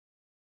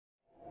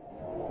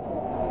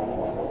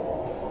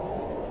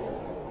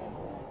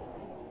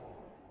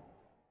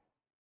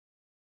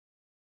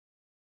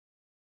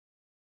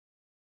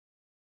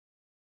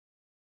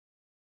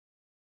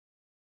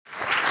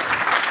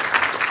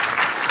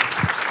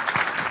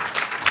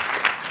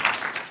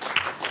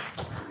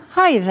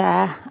Hi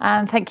there,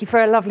 and thank you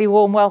for a lovely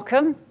warm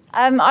welcome.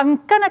 I'm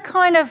going to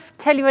kind of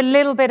tell you a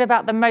little bit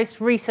about the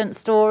most recent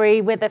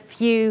story with a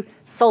few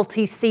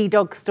salty sea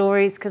dog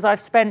stories, because I've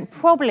spent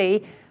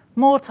probably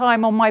more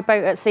time on my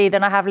boat at sea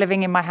than I have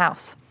living in my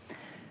house.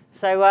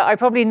 So I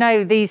probably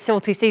know these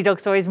salty sea dog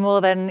stories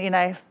more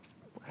than,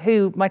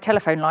 who my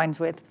telephone line's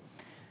with.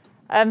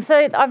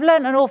 So I've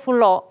learned an awful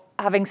lot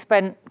having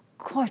spent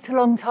quite a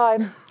long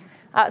time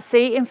at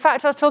sea. In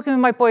fact, I was talking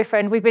with my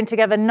boyfriend. We've been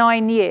together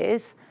 9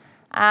 years.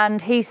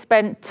 And he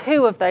spent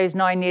 2 of those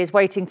 9 years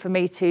waiting for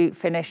me to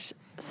finish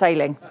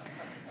sailing.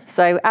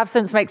 So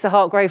absence makes the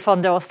heart grow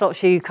fonder, or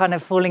stops you kind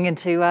of falling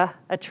into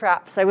a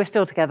trap. So we're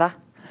still together,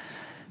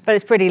 but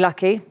it's pretty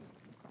lucky.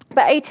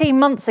 But 18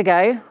 months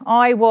ago,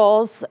 I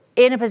was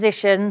in a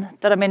position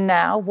that I'm in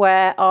now,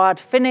 where I'd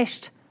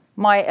finished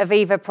my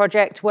Aviva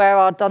project, where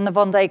I'd done the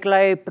Vendée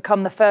Globe,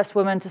 become the first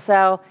woman to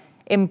sail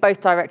in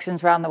both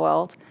directions around the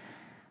world.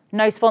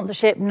 No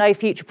sponsorship, no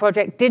future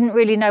project, didn't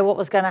really know what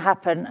was going to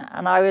happen.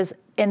 And I was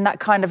in that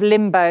kind of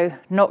limbo,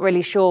 not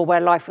really sure where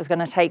life was going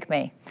to take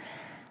me.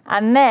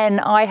 And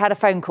then I had a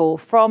phone call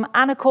from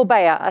Ana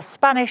Corbella, a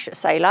Spanish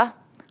sailor.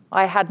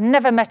 I had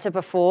never met her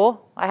before.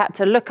 I had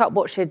to look up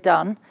what she'd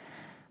done.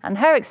 And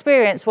her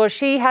experience was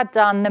she had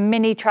done the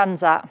Mini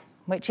Transat,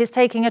 which is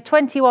taking a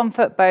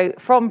 21-foot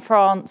boat from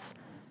France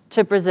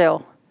to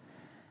Brazil.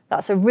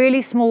 That's a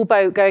really small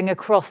boat going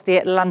across the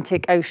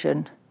Atlantic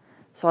Ocean.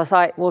 So I was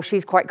like, well,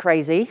 she's quite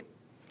crazy.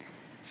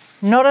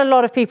 Not a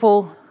lot of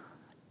people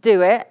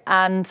do it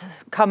and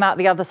come out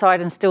the other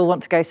side and still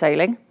want to go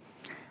sailing.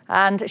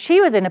 And she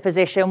was in a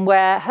position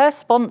where her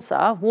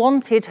sponsor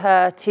wanted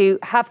her to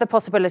have the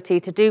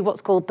possibility to do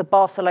what's called the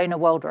Barcelona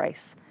World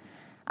Race.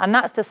 And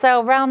that's to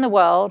sail around the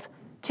world,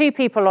 2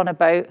 people on a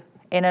boat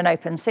in an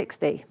open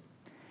 60.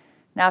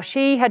 Now,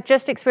 she had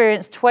just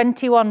experienced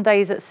 21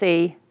 days at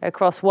sea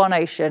across one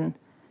ocean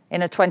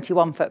in a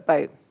 21-foot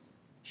boat.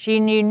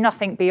 She knew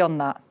nothing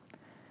beyond that.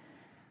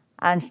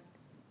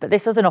 But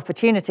this was an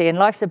opportunity, and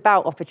life's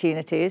about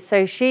opportunities.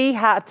 So she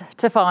had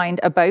to find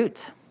a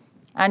boat,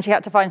 and she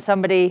had to find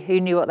somebody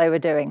who knew what they were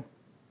doing.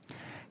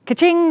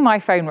 Ka-ching, my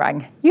phone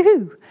rang.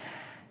 Yoo-hoo!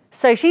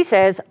 So she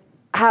says,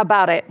 how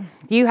about it?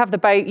 You have the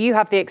boat, you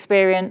have the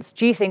experience.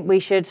 Do you think we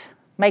should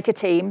make a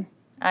team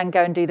and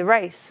go and do the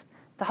race?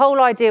 The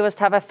whole idea was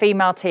to have a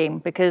female team,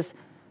 because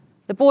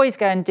the boys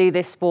go and do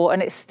this sport,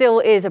 and it still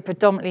is a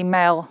predominantly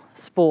male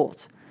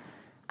sport.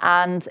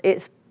 And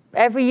it's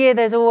every year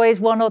there's always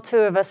 1 or 2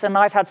 of us, and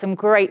I've had some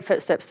great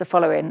footsteps to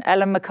follow in.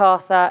 Ellen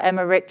MacArthur,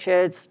 Emma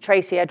Richards,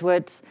 Tracy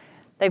Edwards.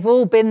 They've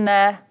all been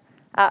there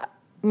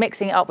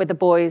mixing it up with the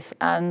boys,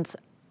 and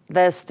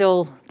there's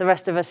still the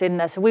rest of us in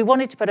there. So we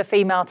wanted to put a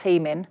female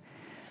team in.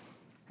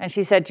 And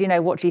she said,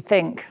 what do you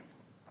think?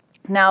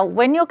 Now,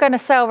 when you're going to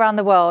sail around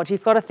the world,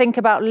 you've got to think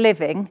about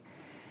living.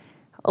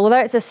 Although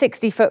it's a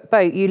 60-foot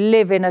boat, you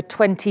live in a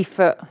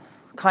 20-foot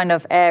kind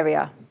of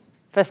area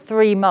for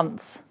 3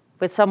 months.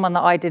 With someone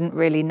that I didn't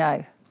really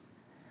know.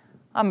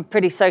 I'm a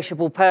pretty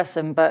sociable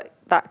person, but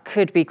that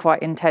could be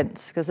quite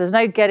intense, because there's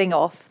no getting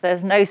off,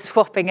 there's no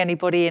swapping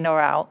anybody in or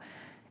out.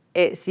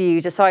 It's you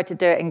decide to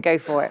do it and go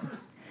for it.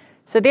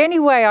 So the only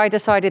way I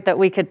decided that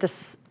we could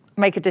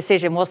make a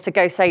decision was to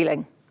go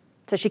sailing.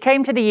 So she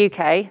came to the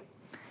UK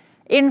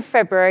in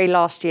February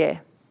last year,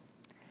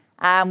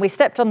 and we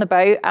stepped on the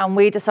boat and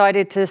we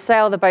decided to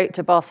sail the boat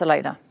to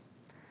Barcelona.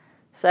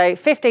 So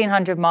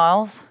 1,500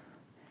 miles.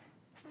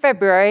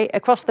 February,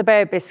 across the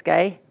Bay of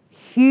Biscay,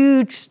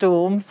 huge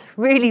storms,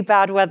 really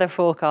bad weather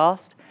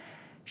forecast.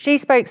 She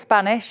spoke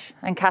Spanish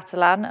and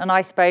Catalan, and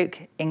I spoke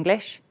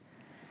English.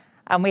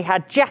 And we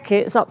had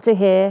jackets up to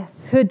here,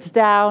 hoods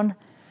down,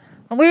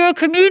 and we were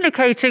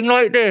communicating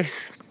like this.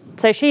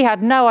 So she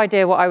had no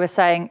idea what I was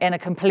saying in a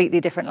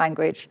completely different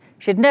language.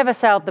 She'd never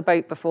sailed the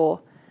boat before.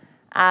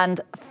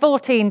 And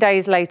 14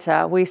 days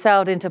later, we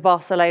sailed into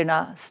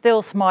Barcelona,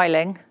 still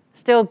smiling,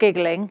 still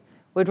giggling.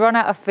 We'd run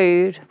out of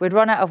food, we'd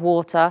run out of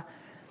water.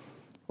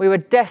 We were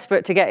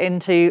desperate to get in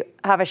to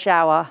have a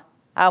shower,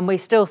 and we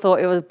still thought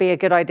it would be a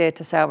good idea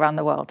to sail around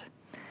the world.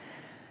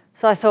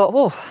 So I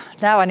thought,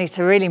 now I need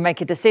to really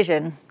make a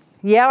decision.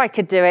 Yeah, I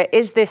could do it.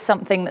 Is this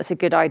something that's a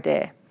good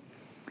idea?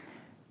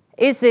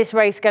 Is this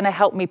race going to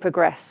help me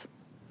progress?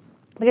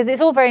 Because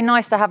it's all very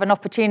nice to have an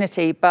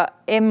opportunity, but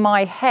in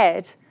my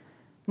head,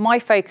 my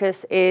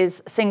focus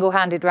is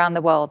single-handed around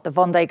the world, the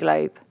Vendée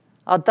Globe.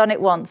 I've done it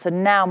once,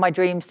 and now my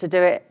dream's to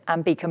do it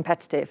and be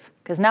competitive,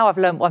 because now I've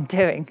learned what I'm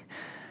doing.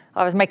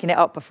 I was making it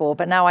up before,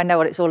 but now I know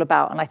what it's all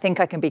about, and I think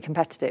I can be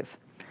competitive.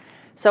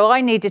 So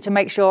I needed to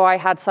make sure I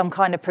had some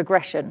kind of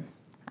progression.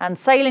 And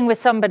sailing with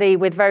somebody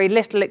with very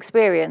little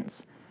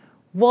experience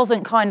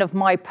wasn't kind of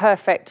my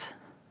perfect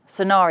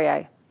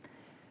scenario.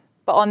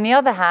 But on the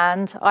other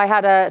hand, I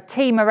had a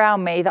team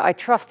around me that I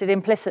trusted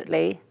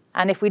implicitly,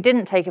 and if we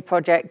didn't take a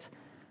project,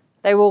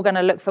 they were all going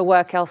to look for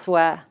work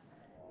elsewhere.